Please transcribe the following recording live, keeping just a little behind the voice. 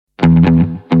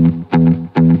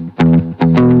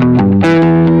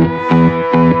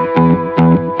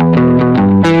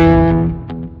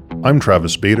I'm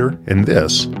Travis Bader, and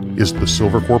this is the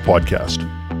Silvercore Podcast.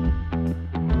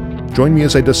 Join me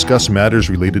as I discuss matters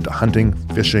related to hunting,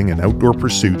 fishing, and outdoor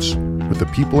pursuits with the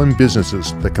people and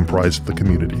businesses that comprise the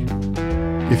community.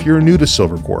 If you're new to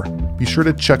Silvercore, be sure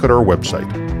to check out our website,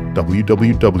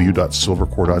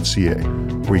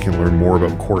 www.silvercore.ca, where you can learn more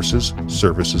about courses,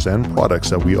 services, and products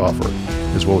that we offer,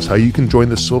 as well as how you can join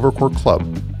the Silvercore Club,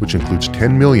 which includes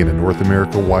 $10 million in North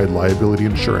America-wide liability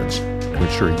insurance to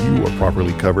ensure you are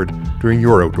properly covered during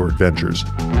your outdoor adventures.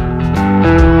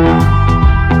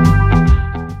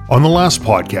 On the last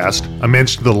podcast, I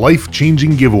mentioned the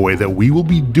life-changing giveaway that we will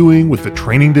be doing with the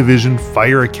Training Division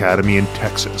Fire Academy in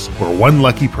Texas, where one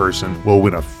lucky person will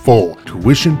win a full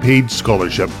tuition-paid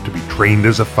scholarship to be trained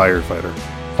as a firefighter.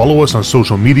 Follow us on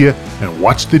social media and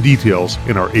watch the details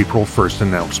in our April 1st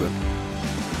announcement.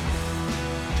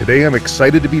 Today I'm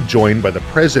excited to be joined by the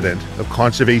president of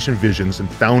Conservation Visions and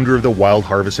founder of the Wild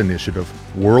Harvest Initiative,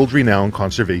 world-renowned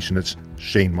conservationist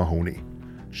Shane Mahoney.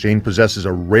 Shane possesses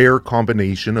a rare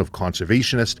combination of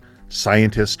conservationist,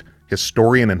 scientist,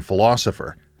 historian, and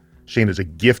philosopher. Shane is a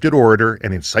gifted orator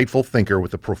and insightful thinker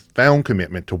with a profound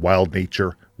commitment to wild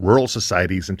nature, rural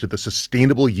societies, and to the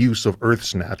sustainable use of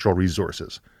Earth's natural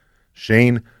resources.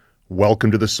 Shane, welcome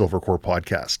to the Silvercore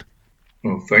Podcast.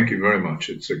 Well, thank you very much.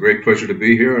 It's a great pleasure to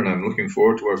be here, and I'm looking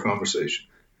forward to our conversation.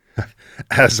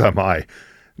 As am I.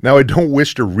 Now, I don't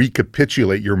wish to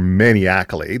recapitulate your many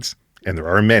accolades, and there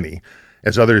are many,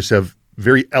 as others have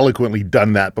very eloquently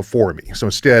done that before me. So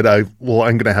instead, I'm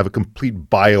going to have a complete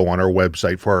bio on our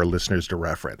website for our listeners to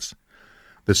reference.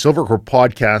 The Silvercore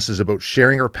Podcast is about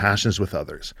sharing our passions with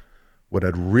others. What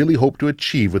I'd really hope to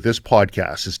achieve with this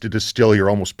podcast is to distill your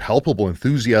almost palpable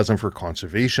enthusiasm for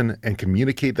conservation and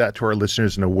communicate that to our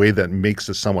listeners in a way that makes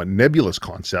the somewhat nebulous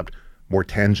concept more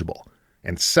tangible.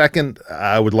 And second,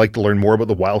 I would like to learn more about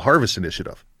the Wild Harvest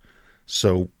Initiative.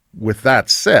 So with that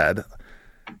said,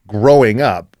 growing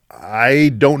up, I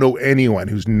don't know anyone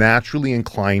who's naturally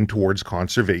inclined towards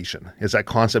conservation, as that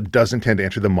concept doesn't tend to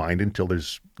enter the mind until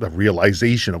there's the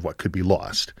realization of what could be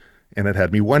lost. And it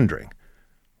had me wondering,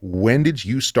 when did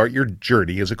you start your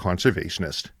journey as a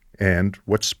conservationist, and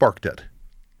what sparked it?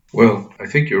 Well, I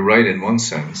think you're right in one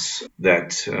sense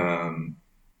that,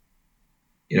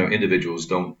 individuals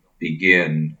don't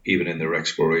begin, even in their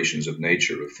explorations of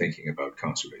nature, of thinking about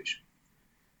conservation.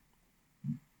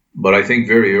 But I think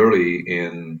very early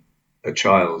in a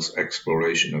child's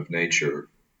exploration of nature,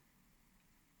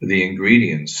 the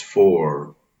ingredients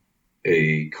for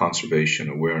a conservation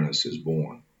awareness is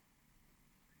born.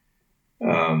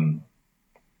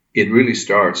 It really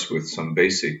starts with some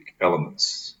basic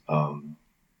elements. One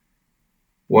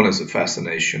is a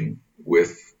fascination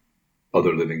with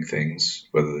other living things,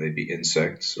 whether they be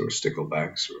insects or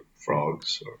sticklebacks or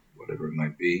frogs or whatever it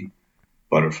might be,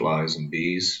 butterflies and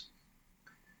bees.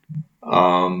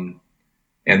 And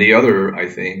the other, I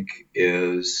think,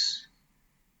 is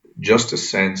just a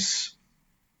sense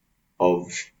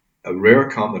of a rare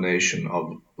combination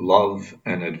of love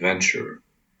and adventure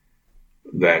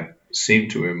that seem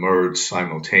to emerge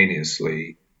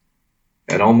simultaneously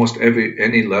at almost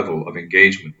any level of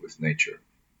engagement with nature.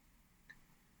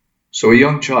 So a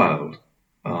young child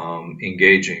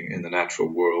engaging in the natural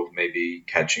world, maybe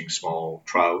catching small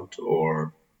trout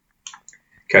or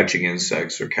catching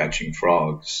insects or catching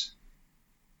frogs.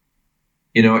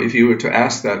 If you were to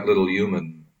ask that little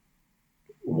human,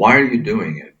 why are you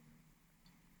doing it?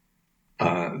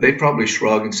 They'd probably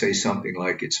shrug and say something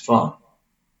like, it's fun.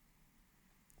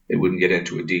 They wouldn't get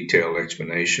into a detailed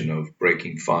explanation of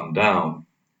breaking fun down.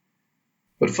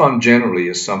 But fun generally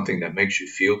is something that makes you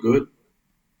feel good,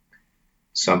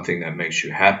 something that makes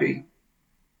you happy,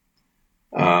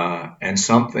 and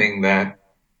something that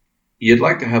you'd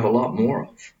like to have a lot more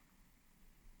of.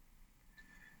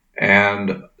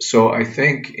 And so I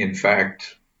think, in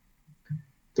fact,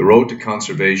 the road to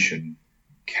conservation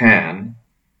can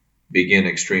begin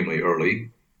extremely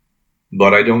early,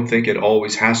 but I don't think it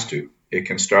always has to. It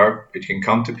can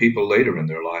come to people later in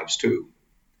their lives too.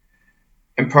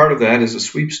 And part of that is a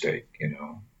sweepstake,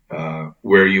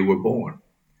 where you were born,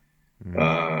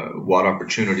 what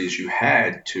opportunities you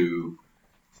had to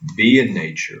be in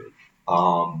nature,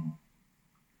 who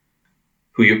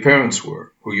your parents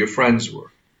were, who your friends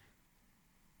were.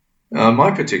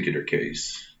 My particular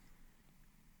case,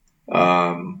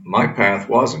 my path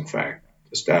was in fact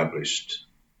established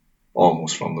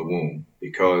almost from the womb,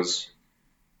 because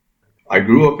I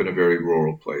grew up in a very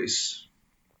rural place.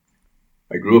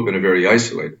 I grew up in a very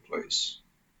isolated place.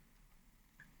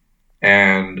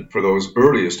 And for those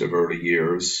earliest of early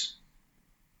years,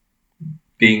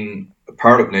 being a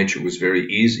part of nature was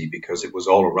very easy because it was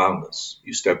all around us.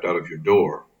 You stepped out of your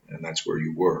door and that's where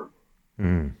you were.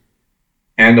 Mm.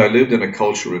 And I lived in a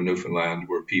culture in Newfoundland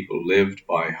where people lived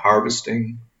by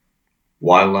harvesting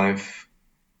wildlife,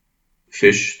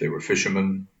 fish. They were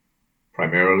fishermen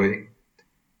primarily.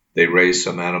 They raised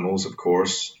some animals, of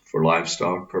course, for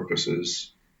livestock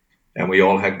purposes. And we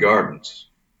all had gardens.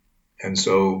 And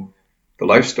so the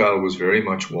lifestyle was very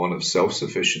much one of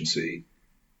self-sufficiency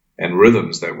and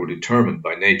rhythms that were determined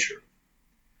by nature.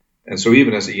 And so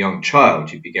even as a young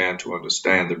child, you began to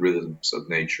understand the rhythms of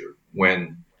nature,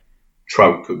 when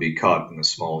trout could be caught in the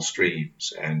small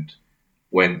streams, and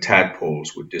when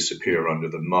tadpoles would disappear under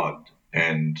the mud,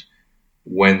 and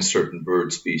when certain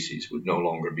bird species would no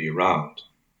longer be around.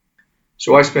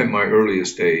 So I spent my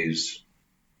earliest days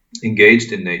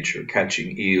engaged in nature,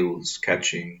 catching eels,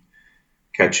 catching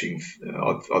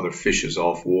other fishes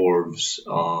off wharves,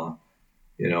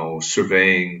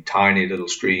 surveying tiny little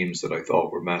streams that I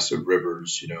thought were massive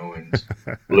rivers, and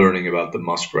learning about the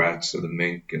muskrats and the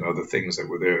mink and other things that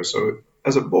were there. So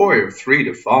as a boy of 3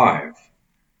 to 5,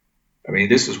 I mean,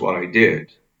 this is what I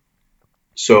did.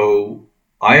 So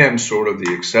I am sort of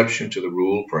the exception to the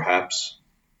rule, perhaps,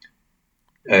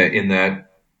 in that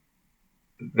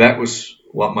was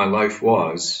what my life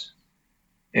was.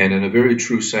 And in a very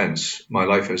true sense, my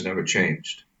life has never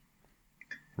changed.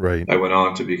 Right. I went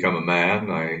on to become a man.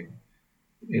 I,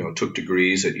 took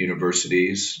degrees at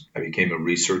universities. I became a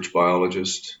research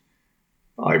biologist.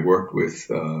 I worked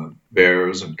with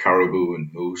bears and caribou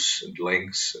and moose and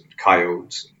lynx and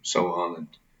coyotes and so on, and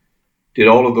did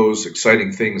all of those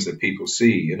exciting things that people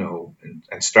see,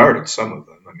 and started some of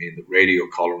them. I mean, the radio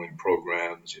collaring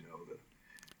programs,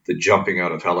 the jumping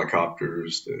out of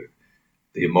helicopters,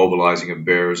 the immobilizing of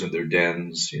bears in their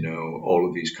dens, all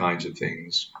of these kinds of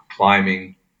things,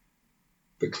 climbing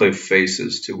the cliff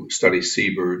faces to study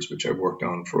seabirds, which I worked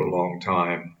on for a long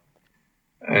time.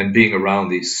 And being around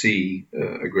the sea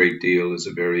a great deal is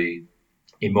a very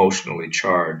emotionally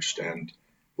charged and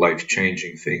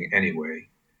life-changing thing anyway.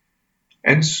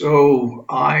 And so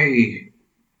I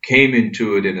came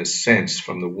into it in a sense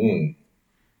from the womb.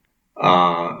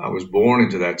 I was born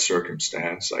into that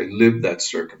circumstance. I lived that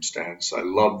circumstance. I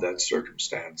loved that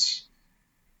circumstance.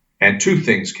 And two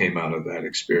things came out of that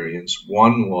experience.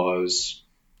 One was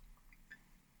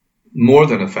more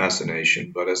than a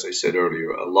fascination, but as I said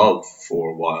earlier, a love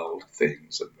for wild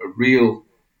things, a real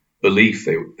belief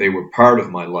they were part of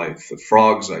my life. The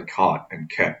frogs I caught and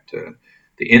kept,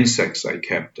 the insects I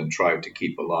kept and tried to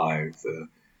keep alive,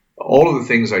 all of the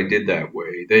things I did that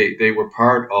way, they were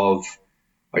part of.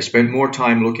 I spent more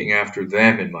time looking after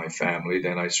them in my family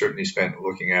than I certainly spent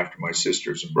looking after my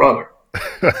sisters and brother.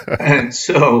 And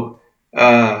so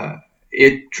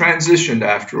it transitioned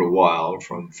after a while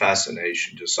from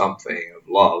fascination to something of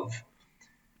love.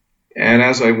 And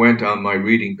as I went on my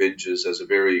reading binges as a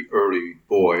very early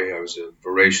boy, I was a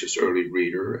voracious early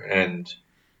reader and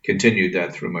continued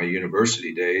that through my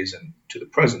university days and to the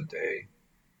present day.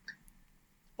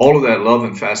 All of that love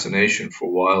and fascination for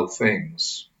wild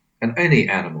things, and any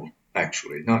animal,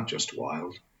 actually, not just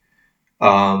wild.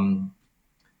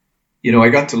 I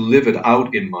got to live it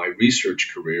out in my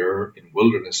research career in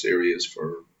wilderness areas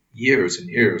for years and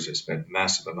years. I spent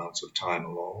massive amounts of time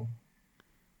alone.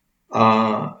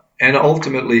 And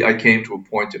ultimately, I came to a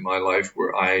point in my life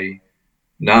where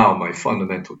my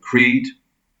fundamental creed,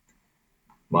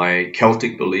 my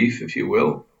Celtic belief, if you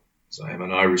will, as I am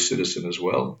an Irish citizen as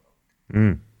well,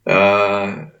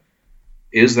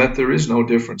 is that there is no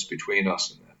difference between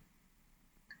us and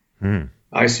them.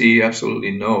 I see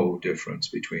absolutely no difference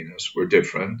between us. We're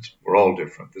different. We're all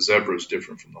different. The zebra is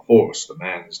different from the horse. The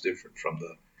man is different from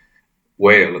the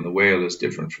whale, and the whale is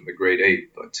different from the great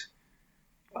ape. But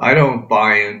I don't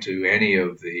buy into any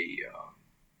of the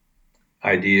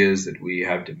ideas that we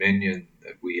have dominion,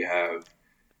 that we have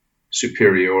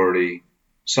superiority.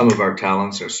 Some of our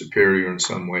talents are superior in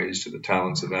some ways to the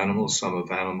talents of animals. Some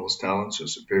of animals' talents are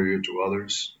superior to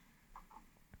others.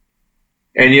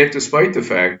 And yet, despite the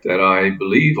fact that I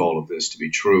believe all of this to be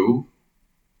true,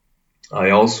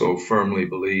 I also firmly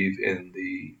believe in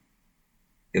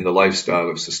the lifestyle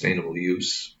of sustainable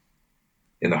use,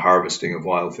 in the harvesting of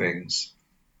wild things,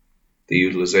 the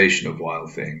utilization of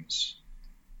wild things.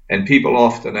 And people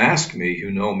often ask me,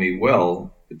 who know me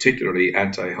well, particularly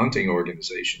anti-hunting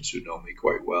organizations who know me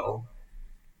quite well,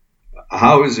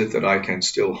 how is it that I can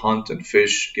still hunt and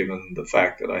fish given the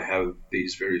fact that I have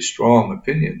these very strong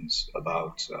opinions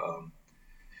about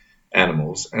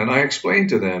animals? And I explain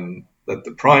to them that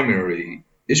the primary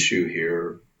issue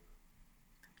here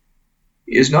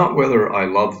is not whether I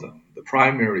love them. The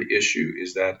primary issue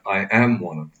is that I am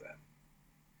one of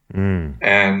them.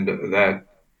 And that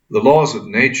the laws of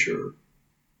nature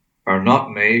are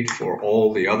not made for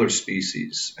all the other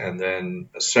species and then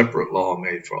a separate law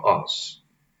made for us.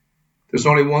 There's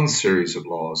only one series of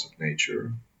laws of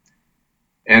nature,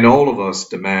 and all of us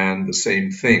demand the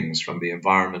same things from the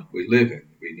environment we live in.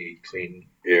 We need clean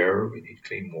air, we need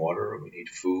clean water, we need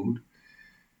food.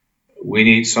 We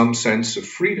need some sense of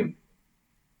freedom.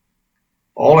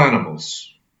 All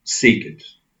animals seek it,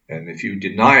 and if you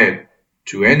deny it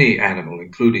to any animal,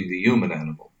 including the human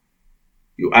animal,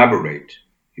 you aberrate,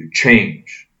 you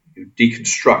change, you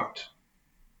deconstruct,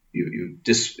 you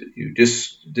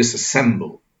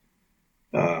disassemble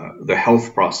the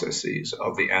health processes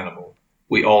of the animal.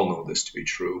 We all know this to be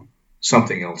true,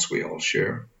 something else we all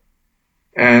share.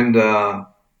 And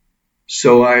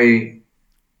so I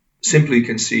simply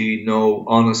can see no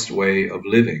honest way of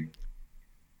living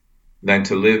than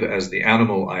to live as the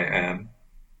animal I am,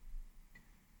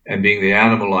 and being the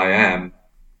animal I am,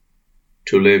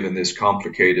 to live in this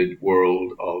complicated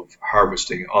world of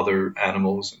harvesting other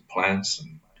animals and plants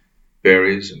and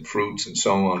berries and fruits and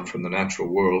so on from the natural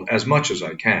world as much as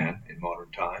I can in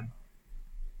modern time.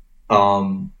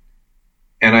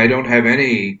 And I don't have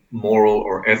any moral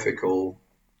or ethical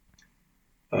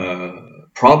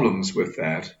problems with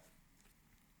that,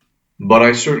 but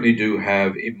I certainly do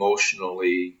have emotional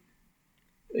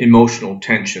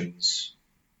tensions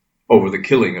over the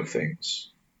killing of things.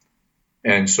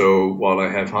 And so while I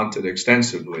have hunted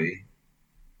extensively,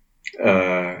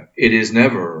 it is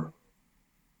never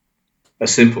a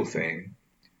simple thing.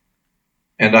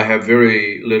 And I have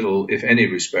very little, if any,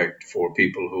 respect for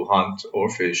people who hunt or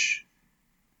fish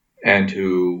and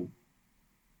who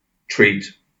treat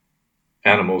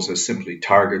animals as simply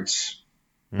targets,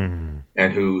 and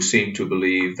who seem to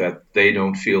believe that they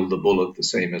don't feel the bullet the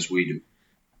same as we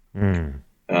do.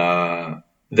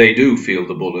 They do feel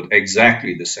the bullet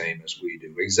exactly the same as we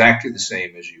do, exactly the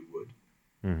same as you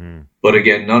would. But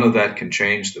again, none of that can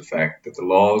change the fact that the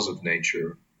laws of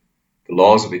nature, the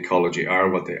laws of ecology are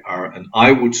what they are, and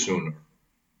I would sooner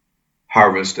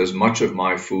harvest as much of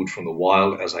my food from the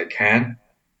wild as I can.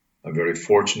 I'm very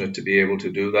fortunate to be able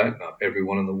to do that. Not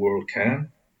everyone in the world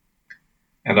can.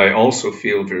 And I also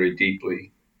feel very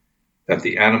deeply that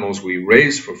the animals we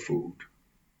raise for food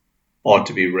ought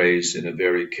to be raised in a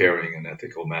very caring and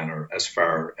ethical manner as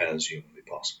far as humanly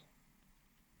possible.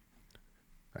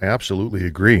 I absolutely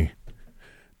agree.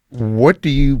 What do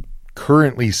you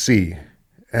currently see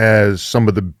as some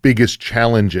of the biggest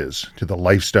challenges to the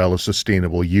lifestyle of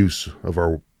sustainable use of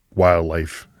our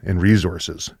wildlife and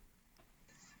resources?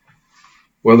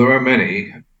 Well, there are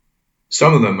many.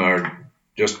 Some of them are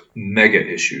just mega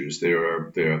issues. There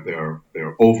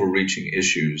are overreaching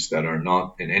issues that are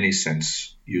not in any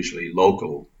sense usually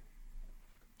local.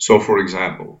 So, for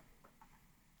example,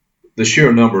 the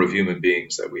sheer number of human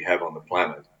beings that we have on the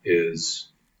planet is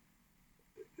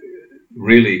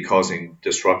really causing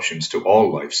disruptions to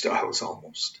all lifestyles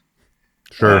almost.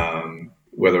 Sure.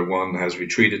 Whether one has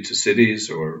retreated to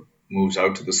cities or moves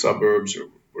out to the suburbs or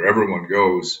wherever one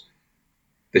goes,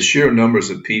 the sheer numbers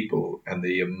of people and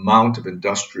the amount of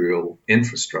industrial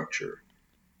infrastructure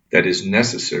that is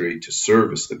necessary to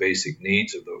service the basic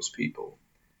needs of those people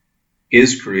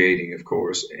is creating, of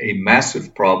course, a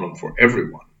massive problem for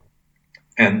everyone.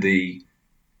 And the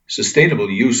sustainable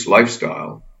use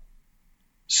lifestyle,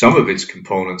 some of its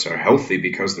components are healthy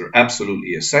because they're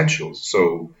absolutely essential.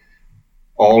 So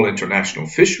all international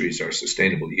fisheries are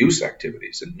sustainable use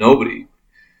activities, and nobody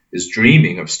is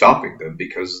dreaming of stopping them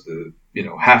because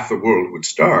half the world would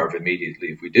starve immediately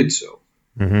if we did so.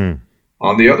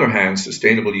 On the other hand,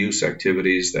 sustainable use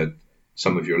activities that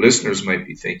some of your listeners might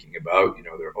be thinking about,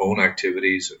 their own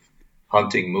activities of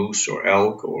hunting moose or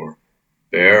elk or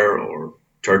bear or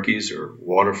turkeys or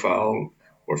waterfowl,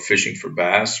 or fishing for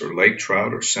bass or lake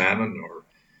trout or salmon or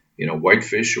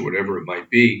whitefish or whatever it might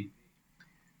be,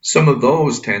 some of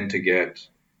those tend to get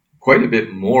quite a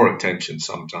bit more attention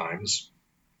sometimes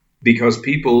because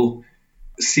people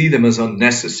see them as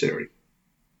unnecessary.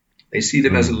 They see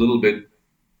them as a little bit,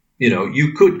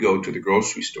 you could go to the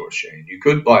grocery store, Shane. You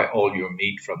could buy all your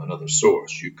meat from another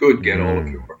source. You could get all of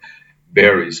your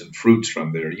berries and fruits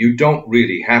from there. You don't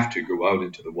really have to go out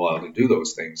into the wild and do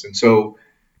those things. And so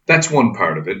that's one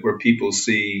part of it where people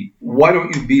see, why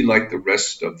don't you be like the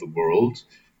rest of the world,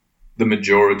 the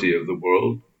majority of the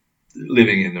world,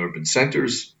 living in urban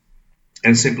centers,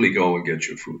 and simply go and get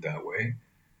your food that way.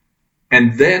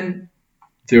 And then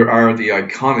there are the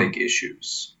iconic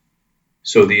issues.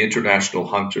 So the international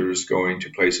hunters going to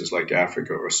places like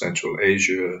Africa or Central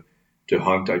Asia to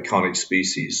hunt iconic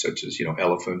species such as,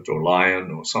 elephant or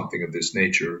lion or something of this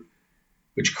nature,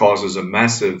 which causes a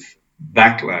massive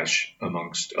backlash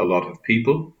amongst a lot of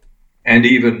people. And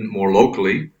even more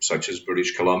locally, such as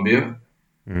British Columbia,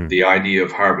 Mm. the idea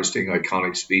of harvesting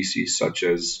iconic species such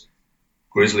as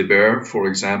grizzly bear, for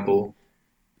example,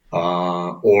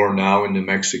 or now in New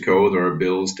Mexico, there are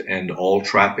bills to end all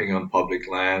trapping on public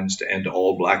lands, to end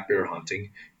all black bear hunting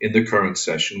in the current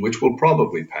session, which will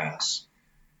probably pass.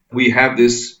 We have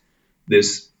this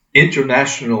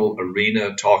international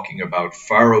arena talking about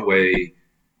far away,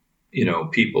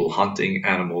 people hunting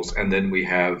animals, and then we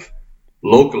have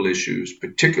local issues,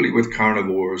 particularly with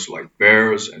carnivores like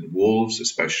bears and wolves,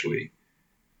 especially,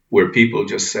 where people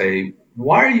just say,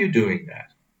 "Why are you doing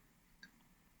that?"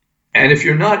 And if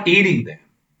you're not eating them,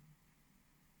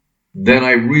 then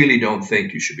I really don't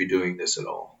think you should be doing this at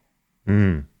all.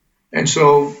 Mm. And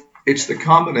so it's the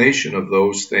combination of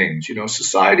those things.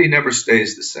 Society never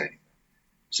stays the same.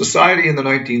 Society in the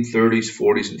 1930s,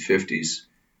 40s, and 50s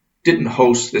didn't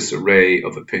host this array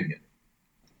of opinion.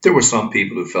 There were some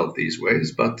people who felt these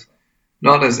ways, but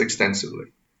not as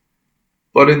extensively.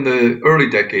 But in the early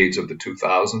decades of the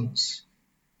 2000s,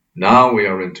 now we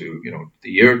are into the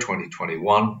year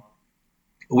 2021,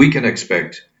 we can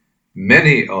expect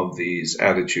many of these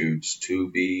attitudes to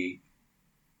be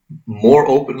more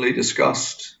openly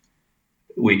discussed.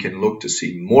 We can look to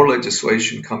see more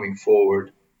legislation coming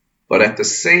forward. But at the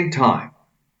same time,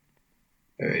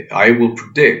 I will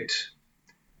predict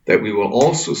that we will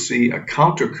also see a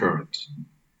countercurrent.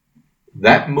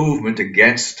 That movement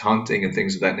against hunting and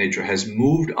things of that nature has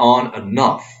moved on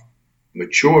enough,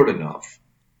 matured enough,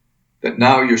 that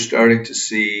now you're starting to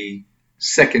see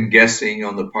second guessing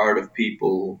on the part of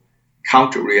people,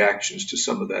 counter reactions to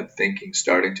some of that thinking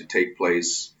starting to take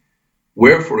place,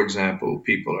 where, for example,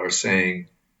 people are saying,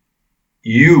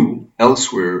 you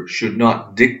elsewhere should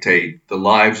not dictate the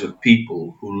lives of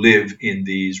people who live in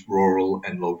these rural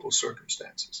and local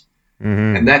circumstances.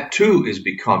 Mm-hmm. And that too is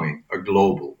becoming a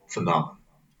global phenomenon.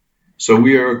 So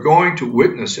we are going to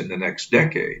witness in the next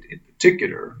decade in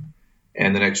particular,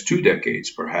 and the next 2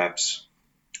 decades perhaps,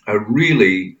 a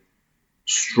really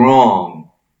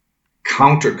strong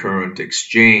countercurrent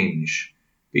exchange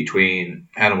between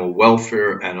animal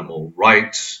welfare, animal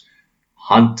rights,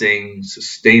 hunting,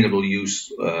 sustainable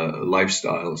use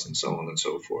lifestyles, and so on and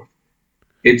so forth.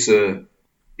 It's a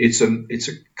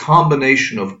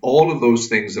combination of all of those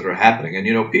things that are happening.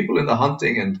 And people in the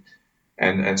hunting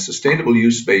and sustainable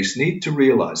use space need to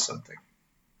realize something.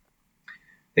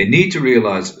 They need to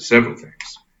realize several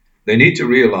things. They need to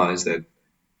realize that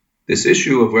this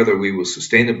issue of whether we will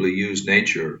sustainably use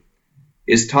nature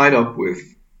is tied up with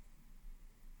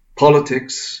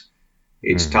politics.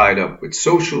 It's tied up with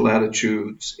social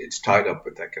attitudes. It's tied up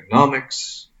with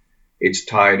economics. It's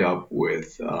tied up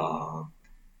with,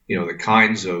 the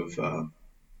kinds of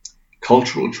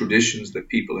cultural traditions that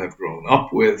people have grown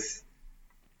up with.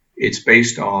 It's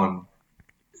based on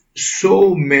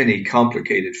so many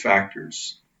complicated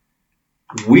factors.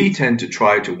 We tend to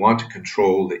try to want to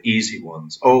control the easy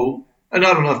ones. Oh, and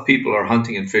not enough people are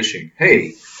hunting and fishing.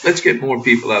 Hey, let's get more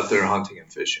people out there hunting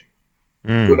and fishing.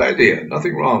 Good idea.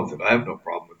 Nothing wrong with it. I have no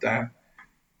problem with that.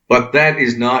 But that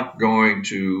is not going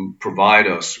to provide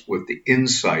us with the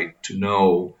insight to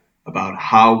know about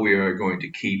how we are going to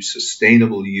keep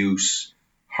sustainable use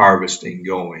harvesting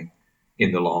going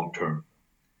in the long term.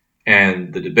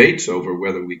 And the debates over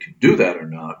whether we can do that or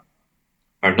not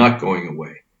are not going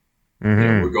away.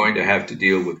 Mm-hmm. We're going to have to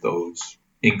deal with those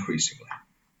increasingly.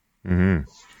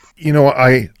 Mm-hmm.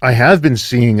 I have been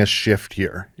seeing a shift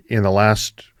here in the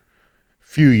last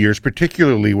few years,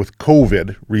 particularly with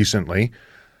COVID recently.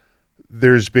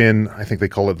 There's been, I think they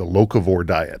call it the locavore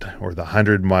diet or the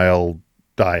 100-mile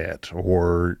diet,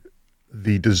 or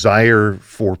the desire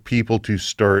for people to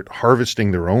start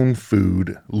harvesting their own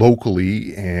food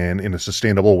locally and in a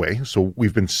sustainable way. So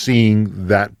we've been seeing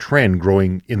that trend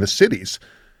growing in the cities.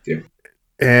 Yeah.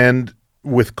 And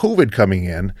with COVID coming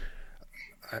in,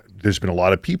 there's been a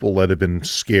lot of people that have been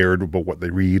scared about what they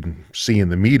read and see in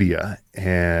the media,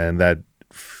 and that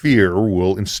fear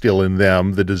will instill in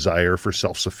them the desire for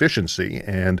self-sufficiency.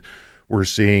 And we're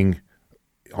seeing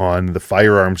on the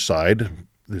firearm side,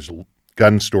 there's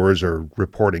gun stores are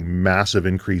reporting massive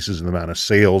increases in the amount of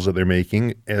sales that they're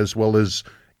making, as well as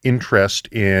interest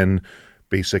in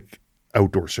basic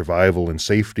outdoor survival and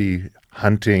safety,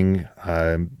 hunting,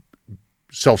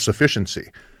 self-sufficiency.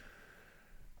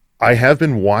 I have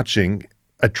been watching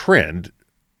a trend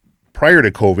prior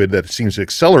to COVID that seems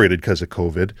accelerated because of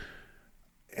COVID.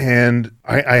 And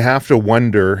I have to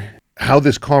wonder how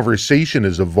this conversation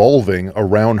is evolving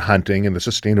around hunting and the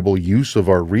sustainable use of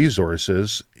our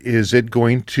resources. Is it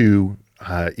going to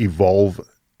evolve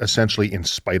essentially in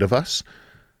spite of us?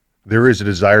 There is a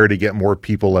desire to get more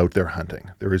people out there hunting.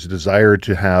 There is a desire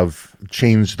to have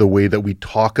change the way that we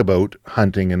talk about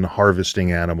hunting and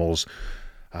harvesting animals.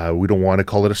 We don't want to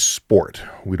call it a sport.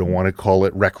 We don't want to call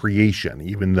it recreation,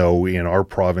 even though in our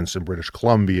province in British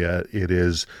Columbia, it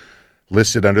is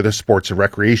listed under the sports and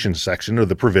recreation section of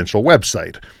the provincial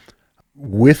website.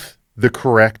 With the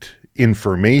correct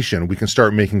information, we can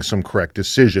start making some correct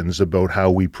decisions about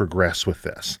how we progress with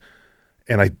this.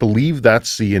 And I believe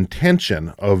that's the intention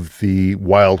of the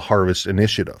Wild Harvest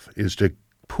Initiative, is to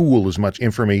pool as much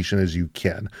information as you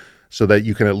can so that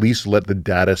you can at least let the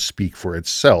data speak for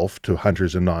itself to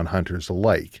hunters and non-hunters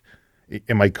alike.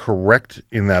 Am I correct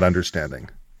in that understanding?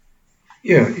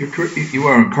 Yeah, you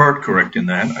are in part correct in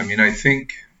that. I mean, I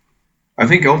think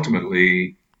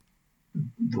ultimately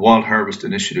the Wild Harvest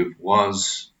Initiative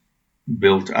was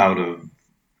built out of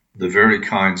the very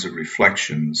kinds of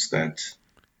reflections that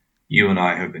you and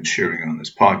I have been sharing on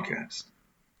this podcast.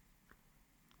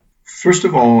 First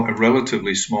of all, a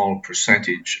relatively small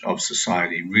percentage of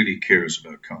society really cares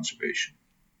about conservation.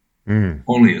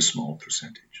 Only a small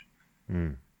percentage.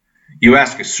 You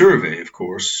ask a survey, of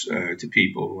course, to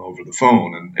people over the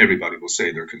phone, and everybody will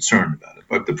say they're concerned about it.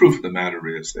 But the proof of the matter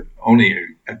is that only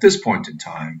at this point in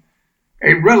time,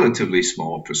 a relatively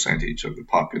small percentage of the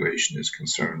population is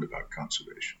concerned about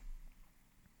conservation.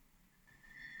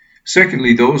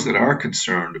 Secondly, those that are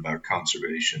concerned about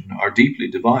conservation are deeply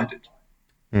divided.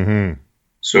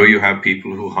 So you have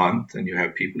people who hunt, and you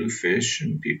have people who fish,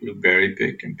 and people who berry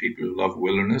pick, and people who love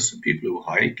wilderness, and people who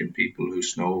hike, and people who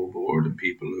snowboard, and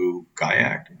people who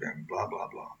kayak, and blah, blah,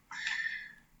 blah.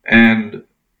 And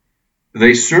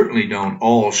they certainly don't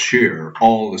all share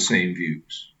all the same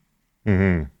views.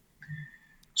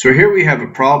 So here we have a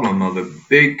problem of a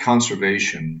big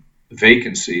conservation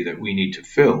vacancy that we need to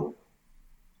fill.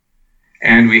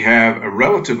 And we have a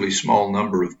relatively small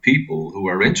number of people who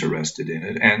are interested in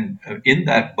it. And in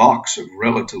that box of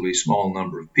relatively small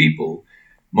number of people,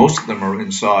 most of them are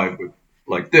inside with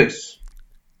like this.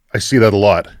 I see that a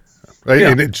lot. Right?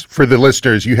 Yeah. And for the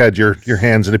listeners, you had your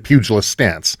hands in a pugilist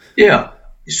stance. Yeah.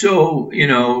 So,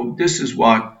 this is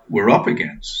what we're up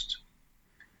against.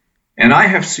 And I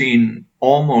have seen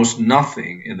almost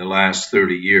nothing in the last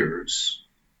 30 years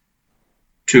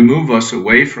to move us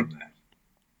away from that.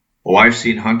 Oh, I've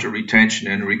seen hunter retention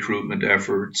and recruitment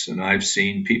efforts, and I've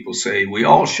seen people say we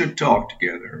all should talk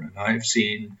together, and I've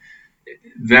seen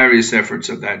various efforts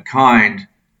of that kind.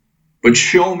 But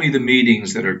show me the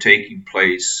meetings that are taking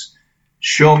place.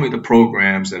 Show me the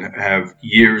programs that have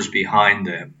years behind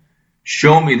them.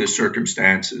 Show me the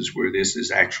circumstances where this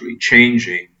is actually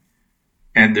changing.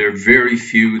 And they're very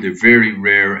few, they're very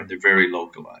rare, and they're very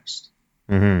localized.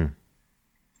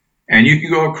 And you can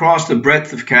go across the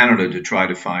breadth of Canada to try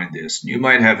to find this. You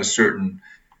might have a certain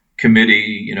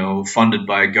committee, funded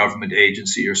by a government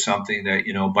agency or something that,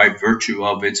 by virtue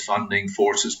of its funding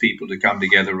forces people to come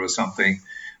together or something.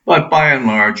 But by and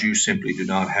large, you simply do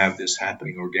not have this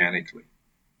happening organically.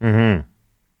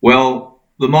 Well,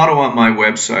 the motto on my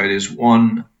website is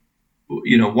one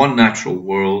natural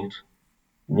world,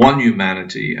 one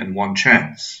humanity, and one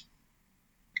chance.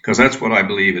 Because that's what I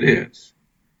believe it is.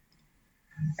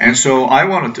 And so I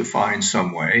wanted to find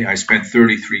some way. I spent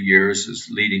 33 years as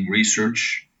leading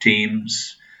research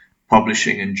teams,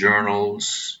 publishing in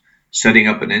journals, setting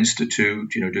up an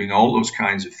institute, doing all those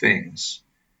kinds of things.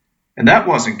 And that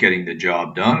wasn't getting the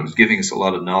job done. It was giving us a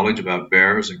lot of knowledge about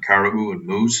bears and caribou and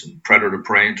moose and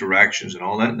predator-prey interactions and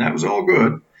all that, and that was all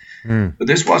good. But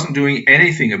this wasn't doing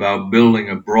anything about building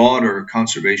a broader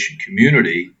conservation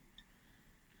community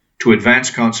to advance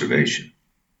conservation.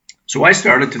 So I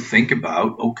started to think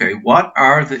about, okay, what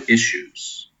are the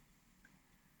issues?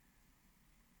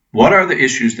 What are the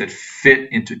issues that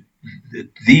fit into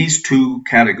these two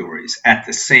categories at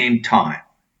the same time?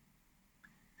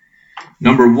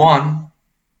 Number one,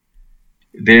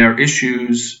 they are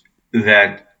issues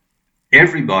that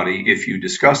everybody, if you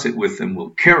discuss it with them, will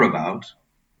care about.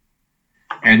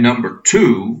 And number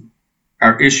two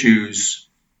are issues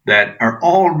that are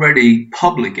already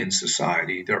public in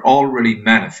society. They're already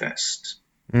manifest.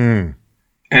 And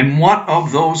what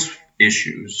of those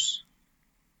issues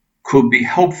could be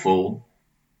helpful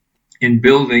in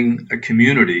building a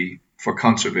community for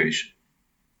conservation?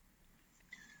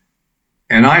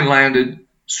 And I landed,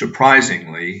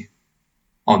 surprisingly,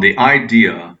 on the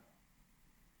idea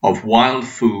of wild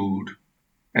food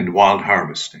and wild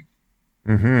harvesting.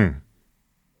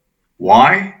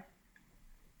 Why?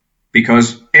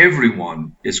 Because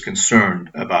everyone is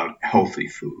concerned about healthy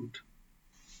food.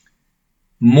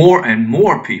 More and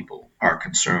more people are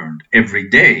concerned every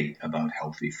day about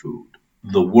healthy food,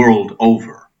 the world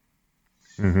over.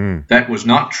 Mm-hmm. That was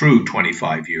not true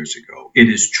 25 years ago. It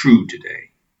is true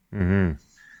today. Mm-hmm.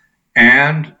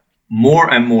 And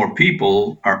more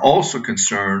people are also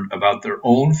concerned about their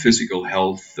own physical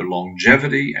health, their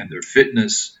longevity, and their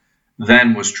fitness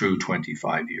than was true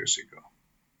 25 years ago.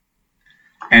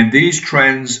 And these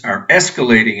trends are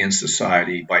escalating in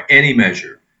society by any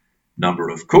measure. Number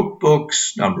of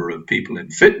cookbooks, number of people in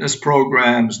fitness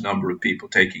programs, number of people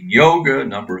taking yoga,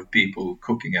 number of people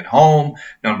cooking at home,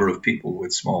 number of people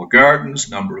with small gardens,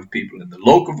 number of people in the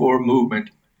locavore movement,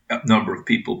 number of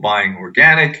people buying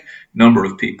organic, number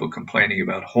of people complaining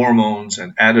about hormones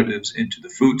and additives into the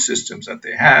food systems that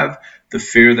they have, the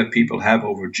fear that people have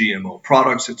over GMO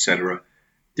products, etc.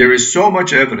 There is so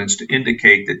much evidence to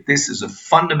indicate that this is a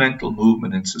fundamental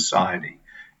movement in society.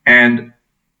 And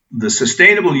the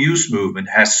sustainable use movement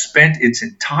has spent its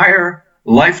entire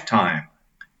lifetime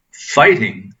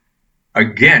fighting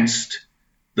against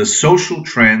the social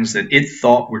trends that it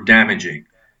thought were damaging.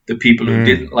 The people who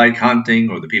didn't like hunting,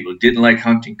 or the people who didn't like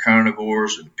hunting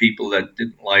carnivores, or the people that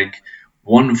didn't like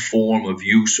one form of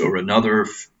use or another,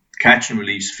 catch and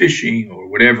release fishing, or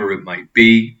whatever it might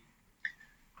be.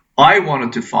 I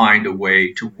wanted to find a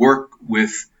way to work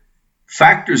with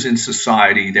factors in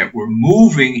society that were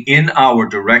moving in our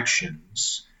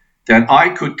directions that I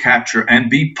could capture and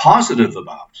be positive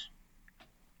about.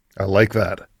 I like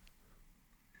that.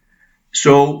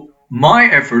 So my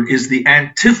effort is the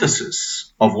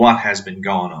antithesis of what has been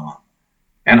going on.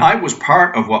 And I was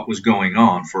part of what was going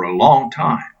on for a long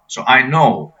time. So I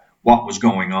know what was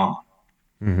going on.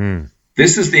 Mm-hmm.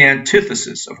 This is the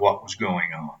antithesis of what was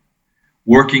going on.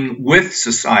 Working with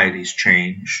society's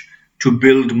change to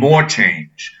build more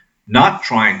change, not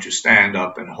trying to stand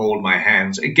up and hold my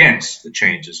hands against the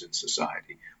changes in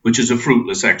society, which is a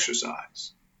fruitless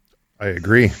exercise. I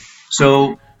agree.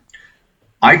 So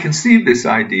I conceived this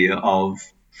idea of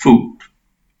food.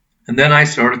 And then I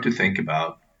started to think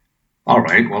about, all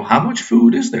right, well, how much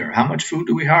food is there? How much food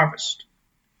do we harvest?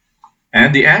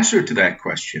 And the answer to that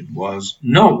question was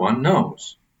no one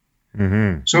knows.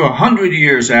 Mm-hmm. So 100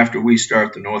 years after we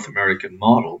start the North American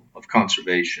model of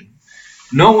conservation,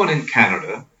 no one in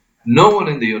Canada, no one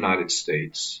in the United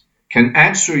States can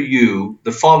answer you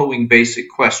the following basic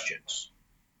questions.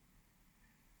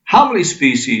 How many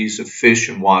species of fish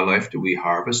and wildlife do we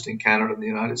harvest in Canada and the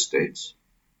United States?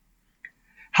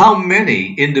 How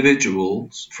many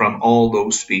individuals from all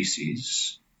those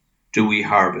species do we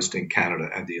harvest in Canada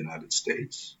and the United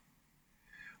States?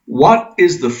 What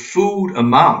is the food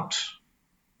amount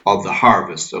of the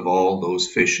harvest of all those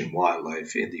fish and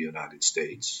wildlife in the United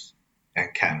States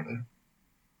and Canada?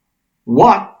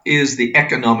 What is the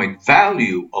economic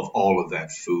value of all of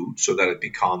that food so that it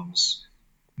becomes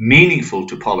meaningful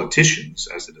to politicians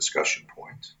as a discussion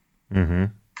point? Mm-hmm.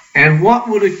 And what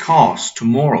would it cost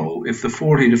tomorrow if the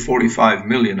 40 to 45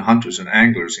 million hunters and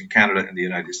anglers in Canada and the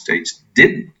United States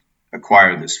didn't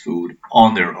acquire this food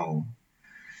on their own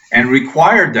and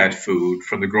required that food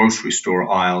from the grocery store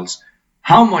aisles?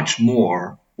 How much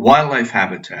more wildlife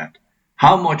habitat,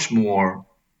 how much more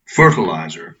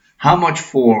fertilizer, how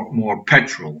much more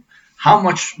petrol, how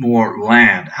much more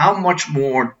land, how much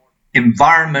more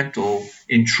environmental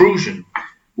intrusion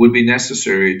would be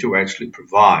necessary to actually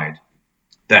provide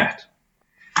that?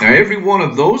 Now, every one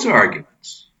of those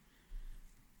arguments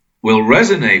will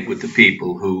resonate with the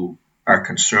people who are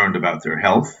concerned about their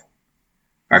health,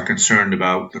 are concerned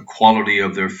about the quality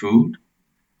of their food,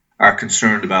 are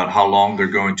concerned about how long they're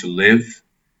going to live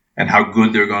and how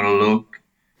good they're going to look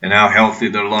and how healthy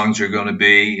their lungs are going to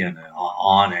be, and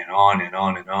on and on and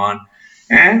on and on.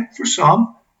 And for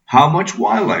some, how much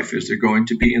wildlife is there going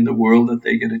to be in the world that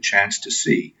they get a chance to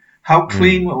see? How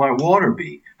clean will our water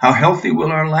be? How healthy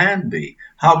will our land be?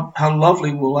 How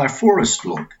lovely will our forest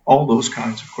look? All those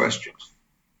kinds of questions.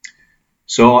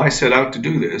 So I set out to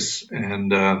do this,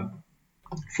 and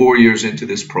 4 years into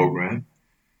this program,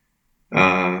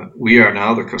 we are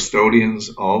now the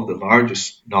custodians of the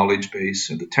largest knowledge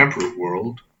base in the temperate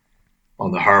world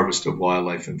on the harvest of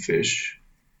wildlife and fish.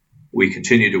 We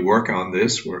continue to work on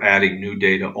this. We're adding new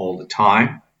data all the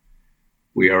time.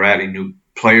 We are adding new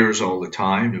players all the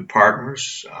time, new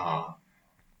partners.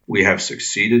 We have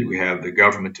succeeded. We have the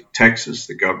government of Texas,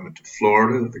 the government of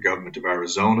Florida, the government of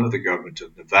Arizona, the government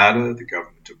of Nevada, the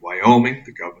government of Wyoming,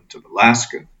 the government of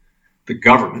Alaska. The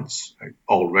governments are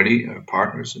already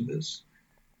partners in this.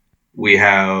 We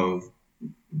have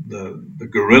the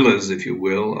gorillas, if you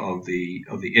will, of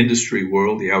the industry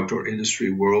world, the outdoor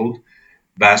industry world,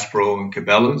 Bass Pro and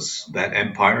Cabela's, that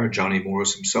empire, Johnny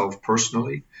Morris himself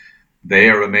personally. They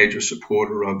are a major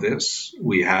supporter of this.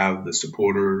 We have the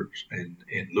supporters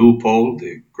in Leupold,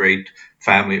 the great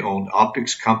family-owned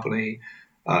optics company.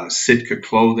 Sitka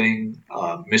Clothing,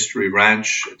 Mystery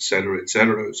Ranch, et cetera, et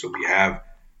cetera. So we have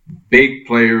big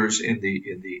players in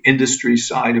the industry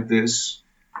side of this.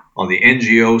 On the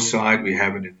NGO side, we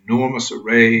have an enormous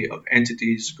array of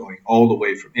entities going all the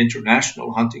way from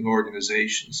international hunting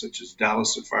organizations such as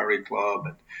Dallas Safari Club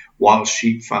and Wild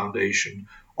Sheep Foundation,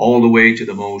 all the way to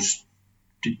the most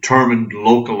determined,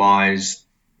 localized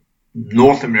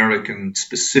North American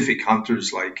specific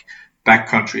hunters like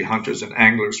backcountry hunters and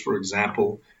anglers, for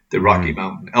example, the Rocky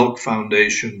Mountain Elk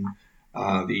Foundation,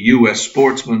 the U.S.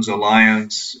 Sportsmen's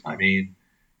Alliance. I mean,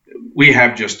 we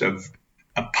have just a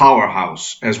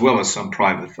powerhouse, as well as some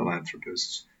private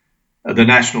philanthropists. The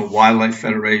National Wildlife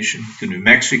Federation, the New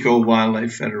Mexico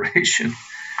Wildlife Federation,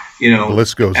 the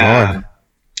list goes on.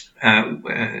 And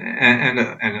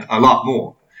a lot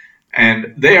more.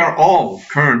 And they are all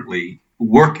currently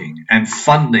working and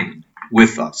funding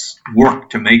with us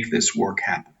work to make this work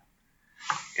happen.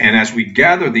 And as we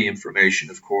gather the information,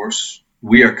 of course,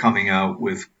 we are coming out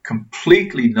with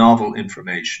completely novel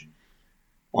information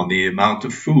on the amount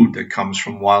of food that comes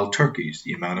from wild turkeys,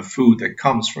 the amount of food that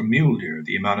comes from mule deer,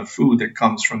 the amount of food that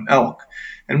comes from elk.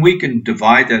 And we can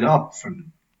divide that up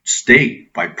from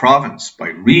state, by province, by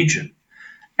region.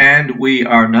 And we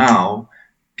are now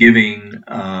giving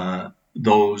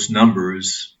those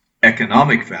numbers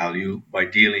economic value by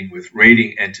dealing with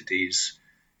rating entities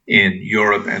in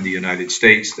Europe and the United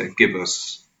States that give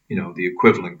us, the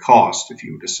equivalent cost if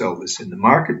you were to sell this in the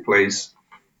marketplace.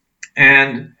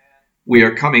 And we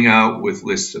are coming out with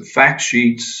lists of fact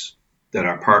sheets that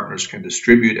our partners can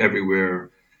distribute everywhere,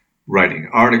 writing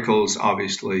articles,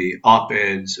 obviously,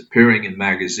 op-eds, appearing in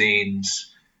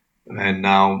magazines, and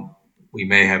now we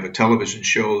may have a television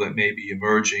show that may be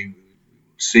emerging.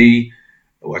 We'll see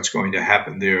what's going to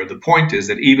happen there. The point is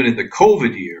that even in the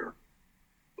COVID year,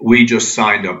 we just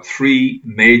signed up 3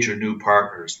 major new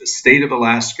partners, the state of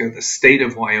Alaska, the state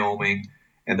of Wyoming,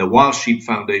 and the Wild Sheep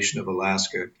Foundation of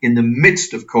Alaska in the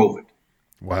midst of COVID.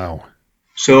 Wow.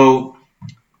 So,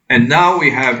 and now we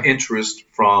have interest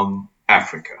from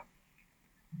Africa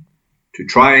to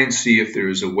try and see if there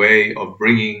is a way of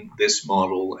bringing this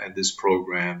model and this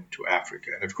program to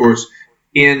Africa. And of course,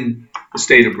 in the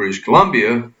state of British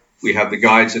Columbia, we have the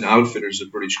Guides and Outfitters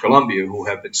of British Columbia who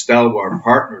have been stalwart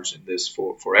partners in this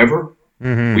for forever.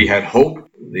 Mm-hmm. We had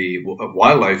hoped the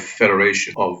Wildlife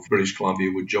Federation of British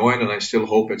Columbia would join, and I still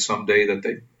hope at some day that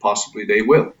they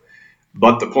will.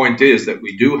 But the point is that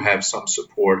we do have some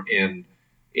support in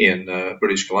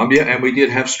British Columbia, and we did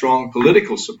have strong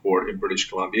political support in British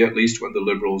Columbia, at least when the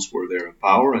Liberals were there in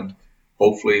power, and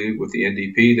hopefully with the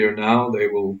NDP there now, they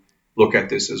will look at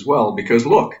this as well. Because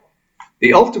look,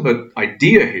 the ultimate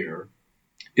idea here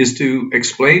is to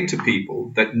explain to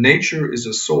people that nature is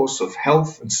a source of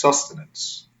health and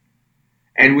sustenance,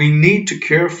 and we need to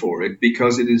care for it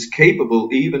because it is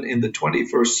capable, even in the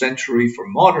 21st century for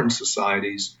modern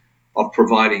societies, of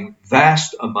providing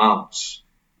vast amounts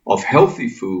of healthy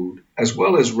food, as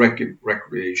well as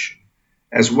recreation,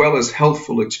 as well as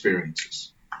healthful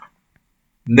experiences.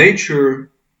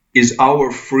 Nature is our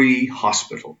free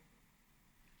hospital.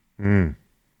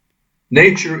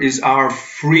 Nature is our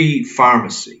free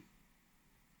pharmacy.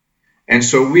 And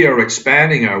so we are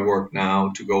expanding our work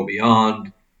now to go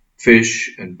beyond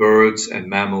fish and birds and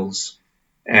mammals.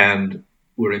 And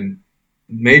we're in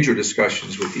major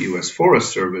discussions with the U.S.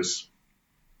 Forest Service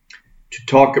to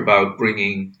talk about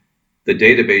bringing the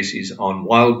databases on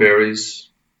wild berries,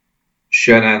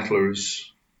 shed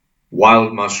antlers,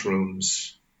 wild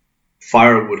mushrooms,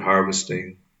 firewood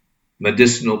harvesting,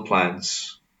 medicinal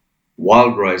plants,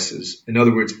 wild rices. In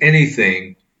other words,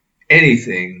 anything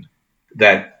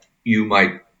that you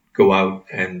might go out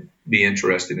and be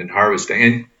interested in harvesting.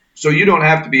 And so you don't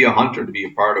have to be a hunter to be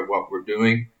a part of what we're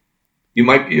doing. You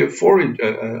might be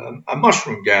a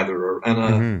mushroom gatherer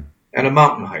and a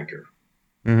mountain hiker.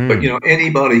 But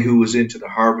anybody who is into the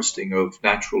harvesting of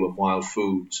natural and wild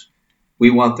foods, we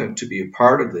want them to be a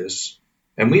part of this,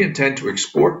 and we intend to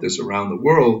export this around the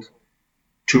world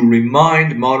to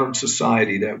remind modern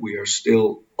society that we are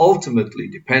still ultimately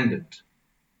dependent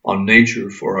on nature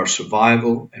for our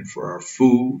survival and for our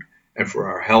food and for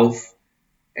our health,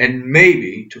 and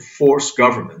maybe to force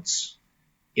governments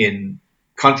in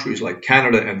countries like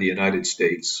Canada and the United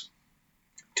States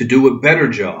to do a better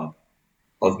job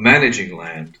of managing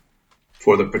land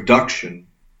for the production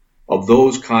of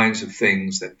those kinds of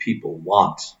things that people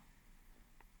want,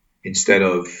 instead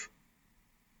of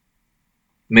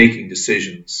making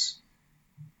decisions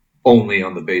only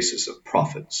on the basis of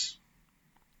profits.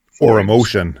 Or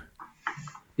emotion.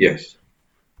 Yes.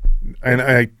 And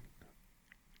I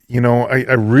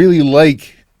really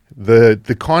like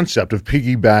the concept of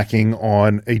piggybacking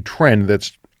on a trend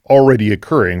that's already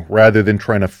occurring rather than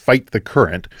trying to fight the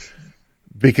current.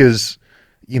 Because,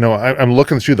 I'm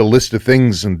looking through the list of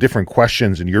things and different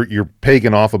questions, and you're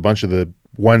pegging off a bunch of the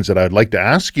ones that I'd like to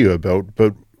ask you about.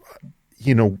 But,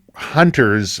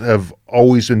 hunters have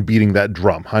always been beating that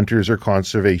drum. Hunters are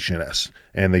conservationists,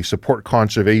 and they support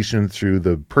conservation through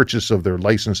the purchase of their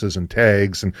licenses and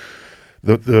tags. And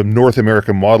the North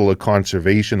American model of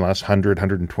conservation, last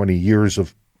 120 years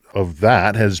of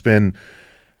that, has been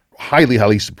highly,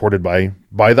 highly supported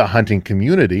by the hunting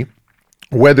community,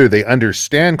 whether they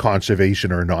understand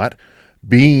conservation or not.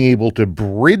 Being able to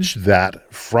bridge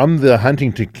that from the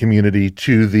hunting community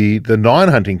to the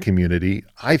non-hunting community,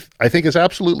 I think is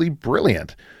absolutely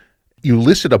brilliant. You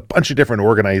listed a bunch of different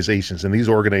organizations, and these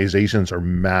organizations are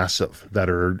massive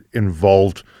that are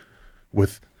involved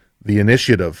with the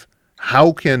initiative.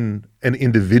 How can an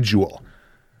individual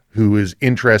who is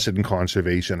interested in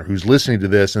conservation or who's listening to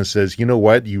this and says, you know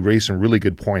what, you raised some really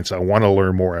good points, I want to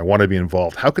learn more, I want to be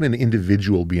involved. How can an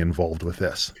individual be involved with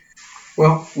this?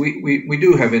 Well, we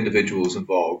do have individuals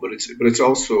involved, but it's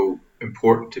also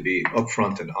important to be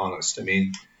upfront and honest. I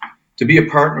mean, to be a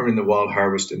partner in the Wild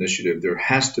Harvest Initiative, there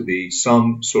has to be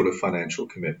some sort of financial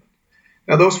commitment.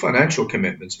 Now, those financial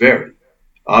commitments vary.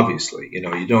 Obviously, you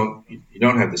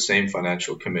don't have the same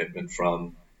financial commitment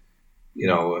from,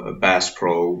 a Bass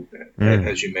Pro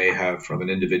as you may have from an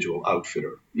individual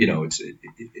outfitter.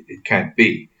 It can't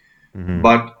be. Mm-hmm.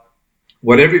 But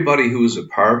what everybody who is a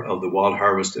part of the Wild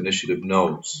Harvest Initiative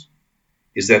knows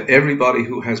is that everybody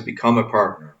who has become a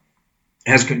partner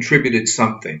has contributed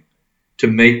something to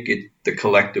make it the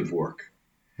collective work.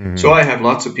 Mm-hmm. So I have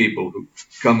lots of people who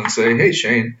come and say, hey,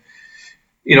 Shane,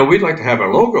 we'd like to have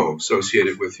our logo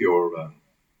associated with your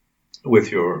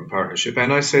partnership.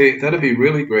 And I say, that'd be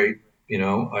really great.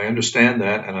 I understand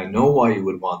that, and I know why you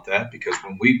would want that, because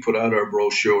when we put out our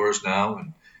brochures now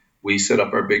and we set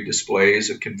up our big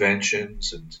displays at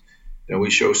conventions, and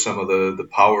we show some of the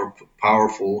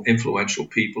powerful, influential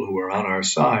people who are on our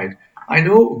side, I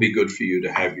know it would be good for you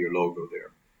to have your logo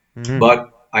there. Mm-hmm.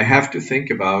 But I have to think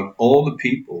about all the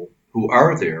people who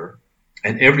are there,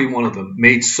 and every one of them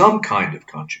made some kind of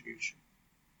contribution.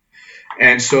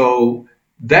 And so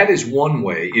that is one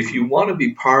way. If you want to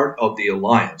be part of the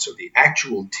alliance or the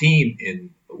actual team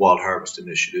in the Wild Harvest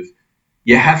Initiative,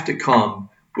 you have to come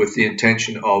with the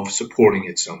intention of supporting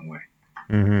it some way.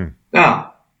 Mm-hmm.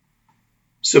 Now,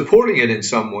 supporting it in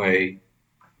some way,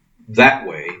 that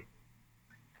way,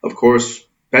 of course,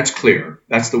 that's clear.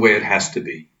 That's the way it has to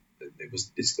be.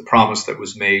 It's the promise that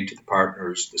was made to the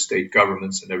partners, the state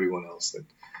governments, and everyone else, that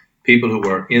people who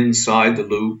are inside the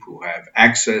loop, who have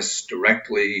access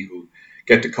directly, who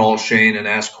get to call Shane and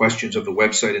ask questions of the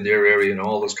website in their area and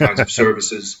all those kinds of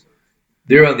services,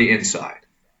 they're on the inside.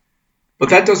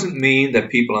 But that doesn't mean that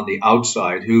people on the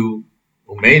outside who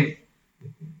may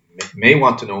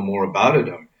want to know more about it,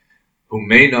 or who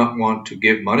may not want to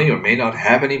give money, or may not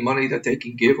have any money that they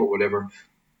can give or whatever,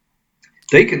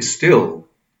 they can still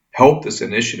help this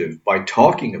initiative by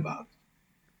talking about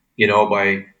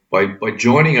it, by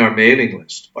joining our mailing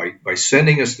list, by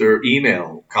sending us their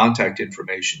email contact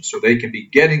information so they can be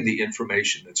getting the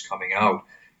information that's coming out,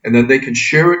 and then they can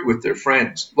share it with their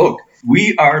friends. Look,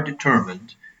 we are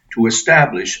determined to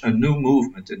establish a new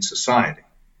movement in society.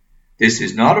 This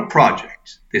is not a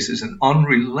project. This is an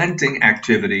unrelenting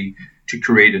activity to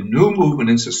create a new movement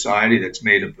in society that's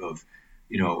made up of,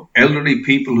 elderly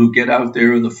people who get out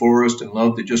there in the forest and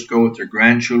love to just go with their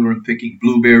grandchildren picking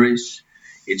blueberries.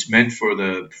 It's meant for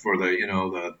the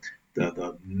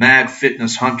mad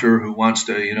fitness hunter who wants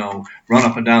to, run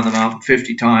up and down the mountain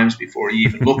 50 times before he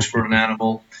even looks for an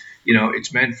animal.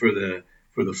 It's meant for the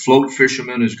float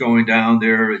fisherman who's going down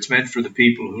there. It's meant for the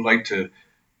people who like to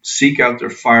seek out their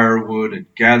firewood and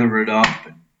gather it up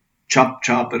and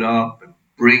chop it up and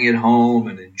bring it home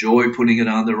and enjoy putting it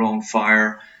on their own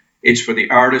fire. It's for the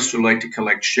artists who like to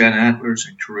collect shed antlers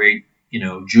and create,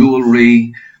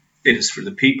 jewelry. It is for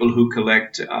the people who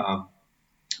collect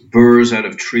burrs out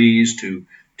of trees to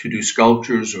do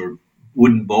sculptures or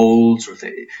wooden bowls.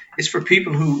 It's for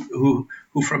people who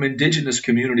from indigenous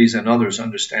communities and others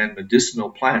understand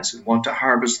medicinal plants and want to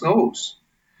harvest those.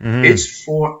 Mm-hmm. It's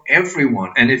for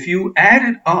everyone. And if you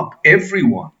added up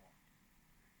everyone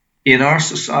in our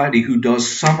society who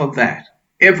does some of that,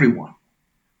 everyone,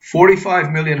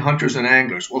 45 million hunters and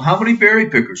anglers. Well, how many berry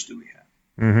pickers do we have?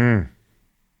 Mm-hmm.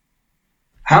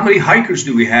 How many hikers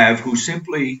do we have who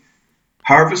simply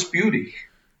harvest beauty?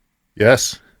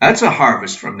 Yes. That's a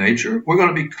harvest from nature. We're going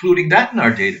to be including that in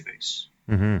our database.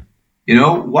 Mm-hmm.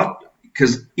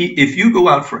 Because if you go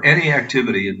out for any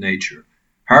activity in nature,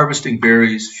 harvesting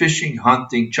berries, fishing,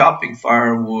 hunting, chopping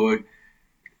firewood,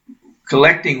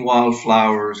 collecting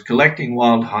wildflowers, collecting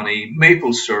wild honey,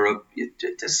 maple syrup.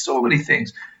 There's so many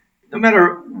things. No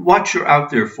matter what you're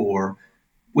out there for,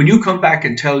 when you come back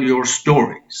and tell your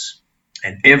stories,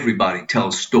 and everybody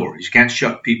tells stories, you can't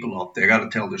shut people up. They got to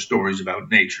tell their stories about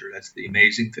nature. That's the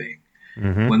amazing thing.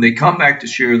 Mm-hmm. When they come back to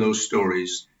share those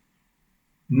stories,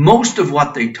 most of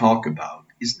what they talk about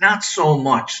is not so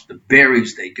much the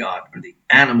berries they got or the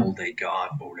animal they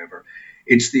got or whatever.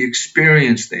 It's the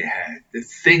experience they had, the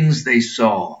things they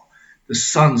saw, the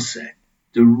sunset,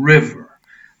 the river,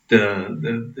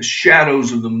 the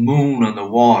shadows of the moon on the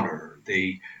water,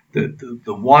 the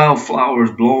wildflowers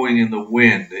blowing in the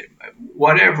wind,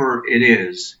 whatever it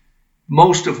is.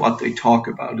 Most of what they talk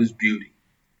about is beauty.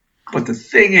 But the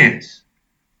thing is,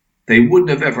 they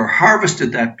wouldn't have ever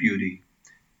harvested that beauty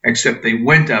except they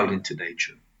went out into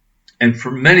nature. And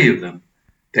for many of them,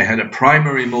 they had a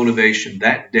primary motivation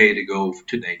that day to go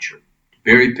to nature, to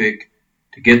berry pick,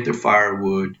 to get their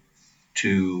firewood,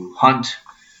 to hunt,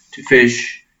 to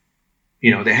fish.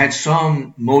 They had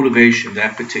some motivation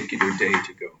that particular day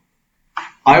to go.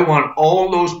 I want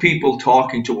all those people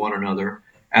talking to one another,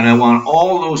 and I want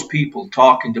all those people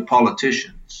talking to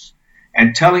politicians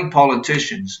and telling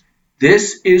politicians,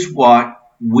 this is what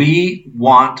we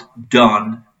want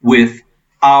done with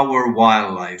our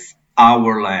wildlife,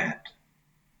 our land.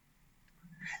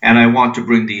 And I want to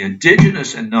bring the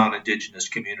indigenous and non-indigenous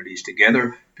communities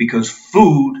together because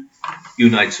food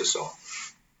unites us all.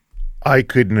 I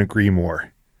couldn't agree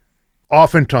more.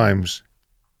 Oftentimes,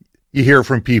 you hear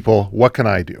from people, what can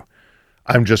I do?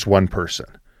 I'm just one person.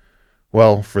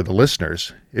 Well, for the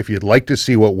listeners, if you'd like to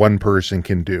see what one person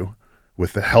can do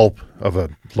with the help of a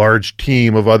large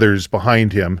team of others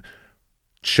behind him,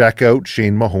 check out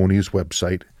Shane Mahoney's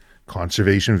website,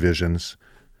 Conservation Visions.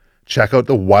 Check out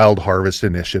the Wild Harvest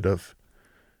Initiative.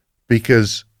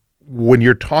 Because when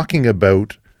you're talking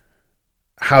about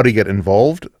how to get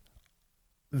involved,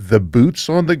 the boots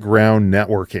on the ground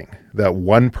networking that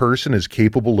one person is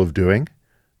capable of doing,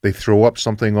 they throw up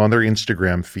something on their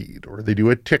Instagram feed, or they do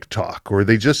a TikTok, or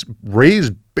they just raise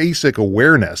basic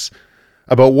awareness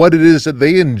about what it is that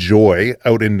they enjoy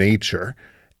out in nature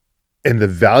and the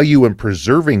value in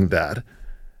preserving that.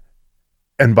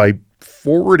 And by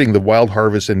forwarding the Wild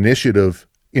Harvest Initiative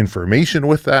information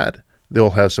with that,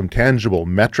 they'll have some tangible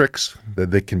metrics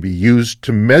that they can be used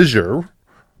to measure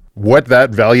what that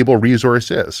valuable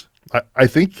resource is. I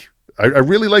think I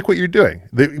really like what you're doing.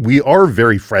 We are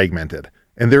very fragmented,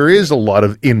 and there is a lot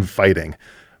of infighting.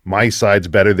 My side's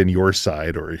better than your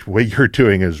side, or what you're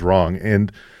doing is wrong.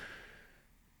 And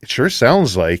it sure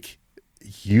sounds like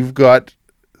you've got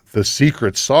the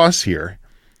secret sauce here.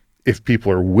 If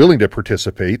people are willing to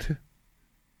participate,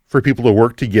 for people to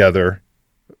work together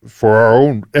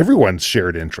for everyone's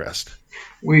shared interest.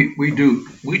 We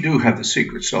do have the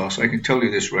secret sauce. I can tell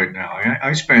you this right now.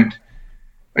 I spent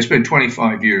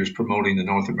 25 years promoting the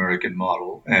North American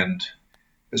model, and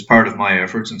as part of my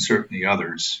efforts, and certainly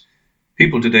others,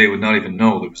 people today would not even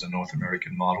know there was a North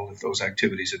American model if those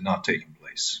activities had not taken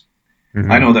place.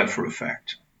 Mm-hmm. I know that for a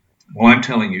fact. Well, I'm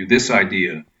telling you, this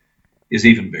idea is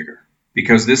even bigger,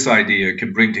 because this idea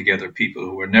can bring together people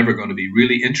who are never going to be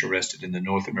really interested in the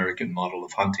North American model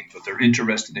of hunting, but they're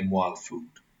interested in wild food.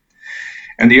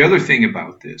 And the other thing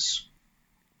about this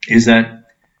is that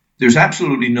there's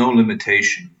absolutely no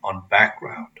limitation on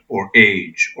background or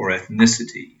age or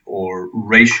ethnicity or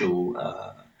racial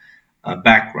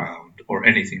background or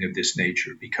anything of this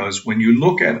nature, because when you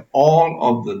look at all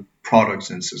of the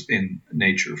products in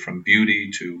nature, from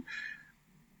beauty to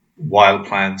wild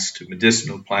plants to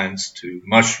medicinal plants to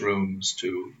mushrooms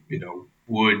to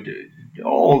wood,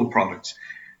 all the products,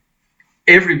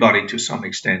 everybody to some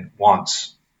extent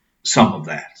wants some of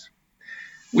that.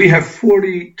 We have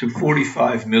 40 to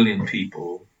 45 million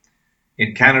people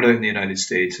in Canada and the United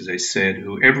States, as I said,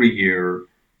 who every year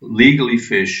legally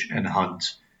fish and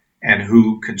hunt, and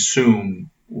who consume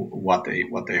what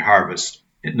they harvest.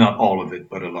 Not all of it,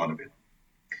 but a lot of it.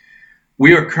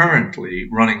 We are currently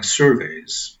running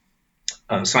surveys,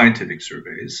 scientific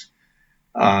surveys.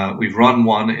 We've run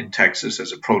one in Texas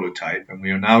as a prototype, and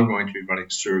we are now going to be running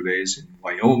surveys in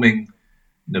Wyoming,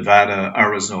 Nevada,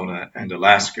 Arizona, and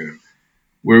Alaska,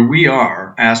 where we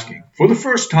are asking, for the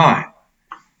first time,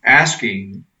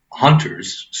 asking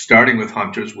hunters, starting with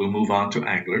hunters, we'll move on to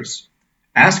anglers,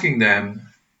 asking them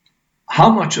how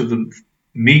much of the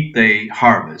meat they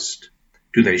harvest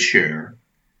do they share,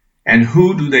 and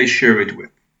who do they share it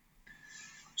with.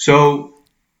 So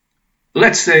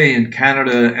let's say in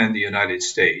Canada and the United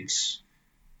States,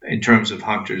 in terms of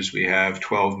hunters, we have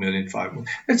 12 million, 5 million.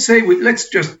 Let's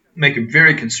make a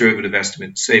very conservative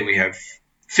estimate, say we have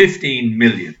 15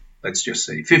 million, let's just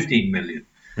say 15 million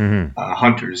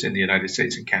hunters in the United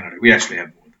States and Canada. We actually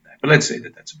have more than that, but let's say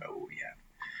that that's about what we have.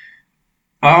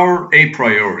 Our a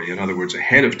priori, in other words,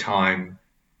 ahead of time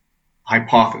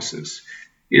hypothesis,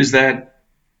 is that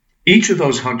each of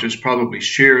those hunters probably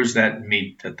shares that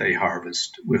meat that they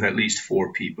harvest with at least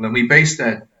 4 people, and we base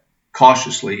that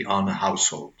cautiously on the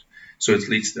household. So it's at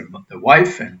least their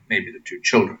wife and maybe the 2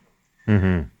 children.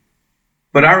 Mm-hmm.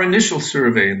 But our initial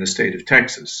survey in the state of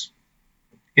Texas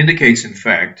indicates, in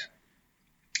fact,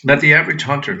 that the average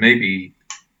hunter may be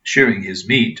sharing his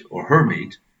meat or her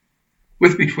meat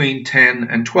with between 10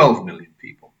 and 12 million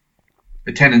people,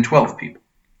 10 and 12 people.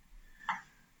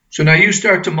 So now you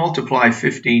start to multiply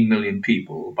 15 million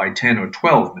people by 10 or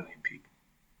 12 million people.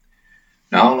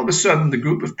 Now all of a sudden, the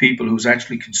group of people who's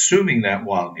actually consuming that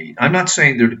wild meat, I'm not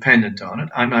saying they're dependent on it.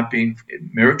 I'm not being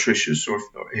meretricious or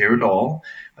here at all.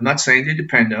 I'm not saying they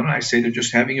depend on it. I say they're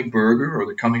just having a burger, or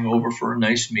they're coming over for a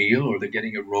nice meal, or they're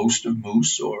getting a roast of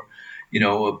moose, or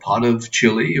a pot of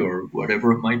chili, or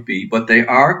whatever it might be. But they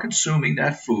are consuming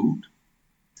that food.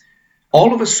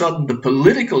 All of a sudden, the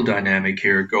political dynamic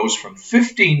here goes from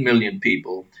 15 million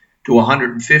people to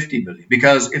 150 million.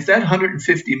 Because if that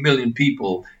 150 million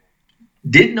people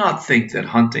did not think that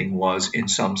hunting was in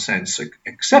some sense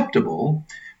acceptable,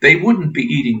 they wouldn't be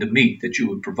eating the meat that you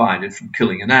would provide from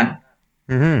killing an animal.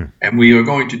 Mm-hmm. And we are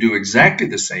going to do exactly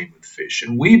the same with fish.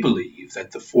 And we believe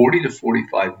that the 40 to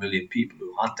 45 million people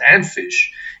who hunt and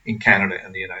fish in Canada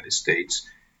and the United States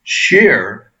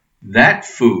share that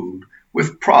food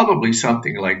with probably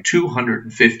something like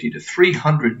 250 to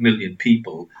 300 million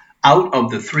people out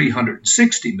of the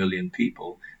 360 million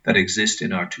people that exist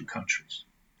in our 2 countries.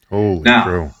 Holy now,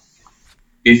 crow.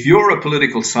 If you're a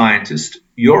political scientist,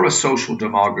 you're a social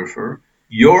demographer,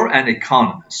 you're an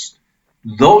economist,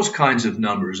 those kinds of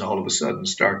numbers all of a sudden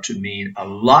start to mean a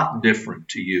lot different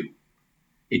to you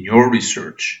in your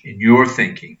research, in your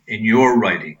thinking, in your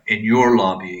writing, in your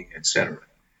lobbying, etc.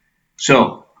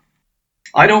 So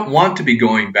I don't want to be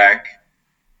going back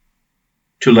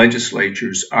to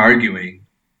legislatures arguing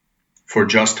for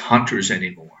just hunters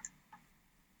anymore.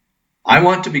 I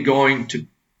want to be going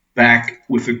back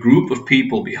with a group of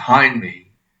people behind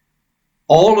me,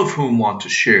 all of whom want to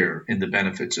share in the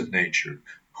benefits of nature,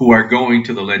 who are going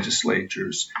to the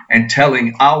legislatures and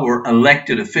telling our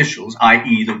elected officials,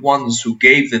 i.e. the ones who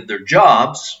gave them their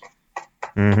jobs,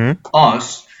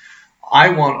 us, I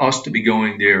want us to be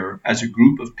going there as a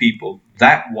group of people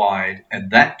that wide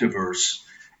and that diverse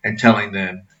and telling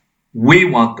them we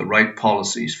want the right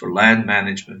policies for land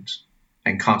management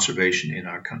and conservation in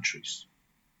our countries.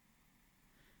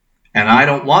 And I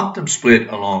don't want them split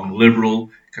along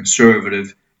liberal,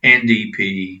 conservative,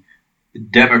 NDP,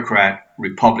 Democrat,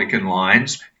 Republican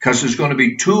lines, because there's going to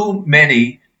be too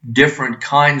many different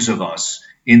kinds of us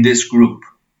in this group.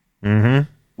 Mm-hmm.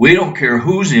 We don't care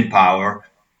who's in power.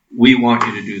 We want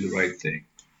you to do the right thing.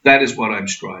 That is what I'm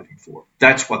striving for.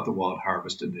 That's what the Wild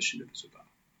Harvest Initiative is about.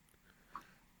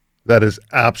 That is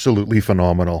absolutely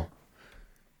phenomenal.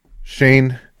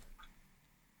 Shane,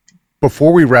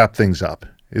 before we wrap things up,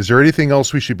 is there anything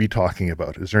else we should be talking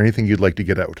about? Is there anything you'd like to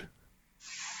get out?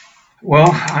 Well,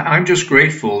 I'm just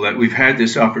grateful that we've had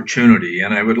this opportunity,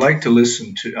 and I would like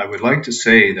to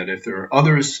say that if there are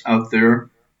others out there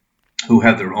who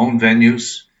have their own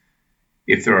venues,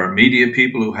 if there are media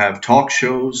people who have talk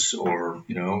shows or,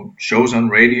 shows on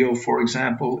radio, for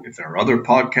example, if there are other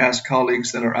podcast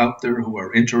colleagues that are out there who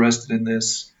are interested in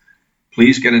this,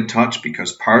 please get in touch,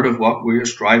 because part of what we're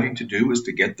striving to do is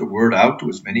to get the word out to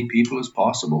as many people as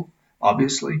possible,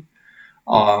 obviously.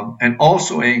 And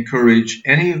also I encourage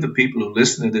any of the people who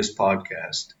listen to this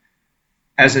podcast,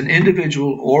 as an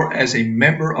individual or as a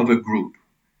member of a group.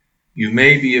 You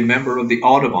may be a member of the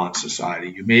Audubon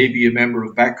Society. You may be a member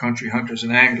of Backcountry Hunters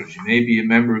and Anglers. You may be a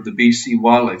member of the BC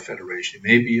Wildlife Federation. You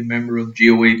may be a member of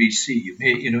GOABC. You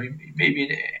may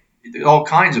be in all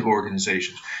kinds of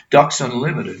organizations, Ducks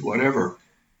Unlimited, whatever.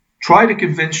 Try to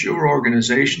convince your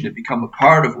organization to become a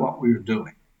part of what we're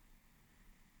doing,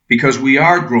 because we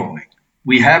are growing.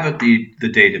 We have the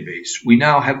database. We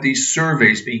now have these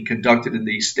surveys being conducted in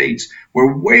these states.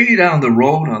 We're way down the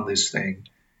road on this thing.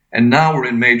 And now we're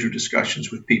in major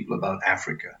discussions with people about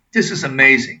Africa. This is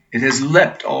amazing. It has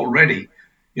leapt already,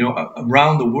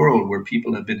 around the world where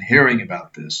people have been hearing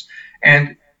about this.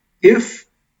 And if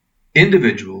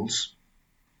individuals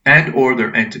and or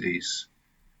their entities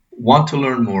want to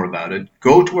learn more about it,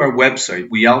 go to our website.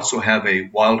 We also have a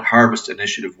Wild Harvest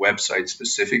Initiative website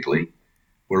specifically.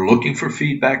 We're looking for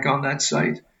feedback on that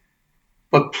site.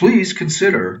 But please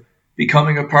consider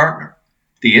becoming a partner.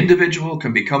 The individual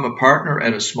can become a partner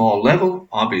at a small level.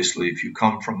 Obviously, if you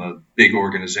come from a big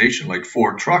organization like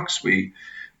Ford Trucks, we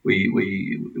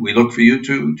look for you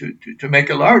to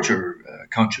make a larger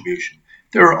contribution.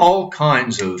 There are all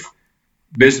kinds of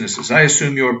businesses. I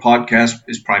assume your podcast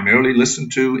is primarily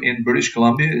listened to in British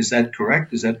Columbia. Is that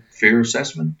correct? Is that a fair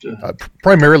assessment?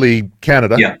 Primarily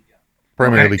Canada. Yeah.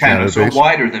 Primarily okay, Canada. Canada. So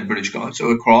wider than British Columbia. So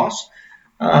across.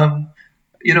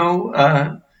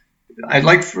 I'd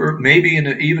like for maybe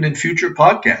even in future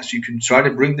podcasts, you can try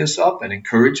to bring this up and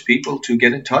encourage people to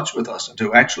get in touch with us and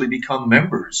to actually become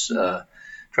members,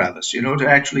 Travis, to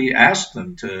actually ask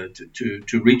them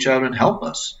to reach out and help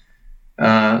us.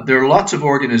 There are lots of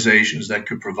organizations that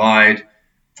could provide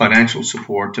financial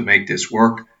support to make this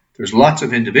work. There's lots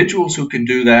of individuals who can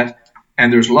do that.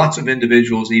 And there's lots of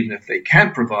individuals, even if they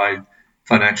can't provide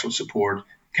financial support,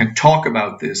 can talk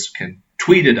about this, can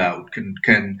tweet it out, can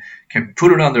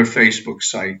put it on their Facebook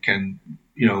site, can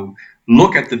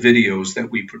look at the videos that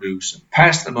we produce and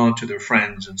pass them on to their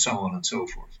friends and so on and so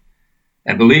forth.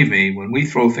 And believe me, when we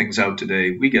throw things out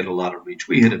today, we get a lot of reach.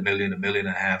 We hit 1 million, 1.5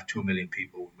 million, 2 million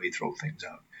people when we throw things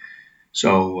out.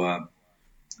 So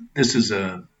this is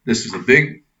a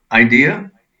big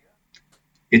idea.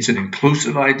 It's an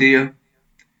inclusive idea.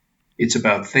 It's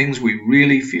about things we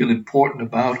really feel important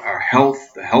about, our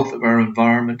health, the health of our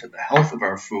environment, and the health of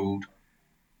our food.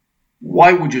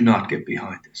 Why would you not get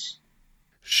behind this?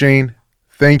 Shane,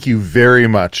 thank you very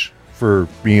much for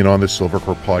being on the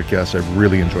Silvercorp podcast. I've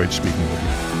really enjoyed speaking with you.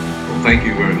 Well, thank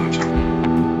you very much.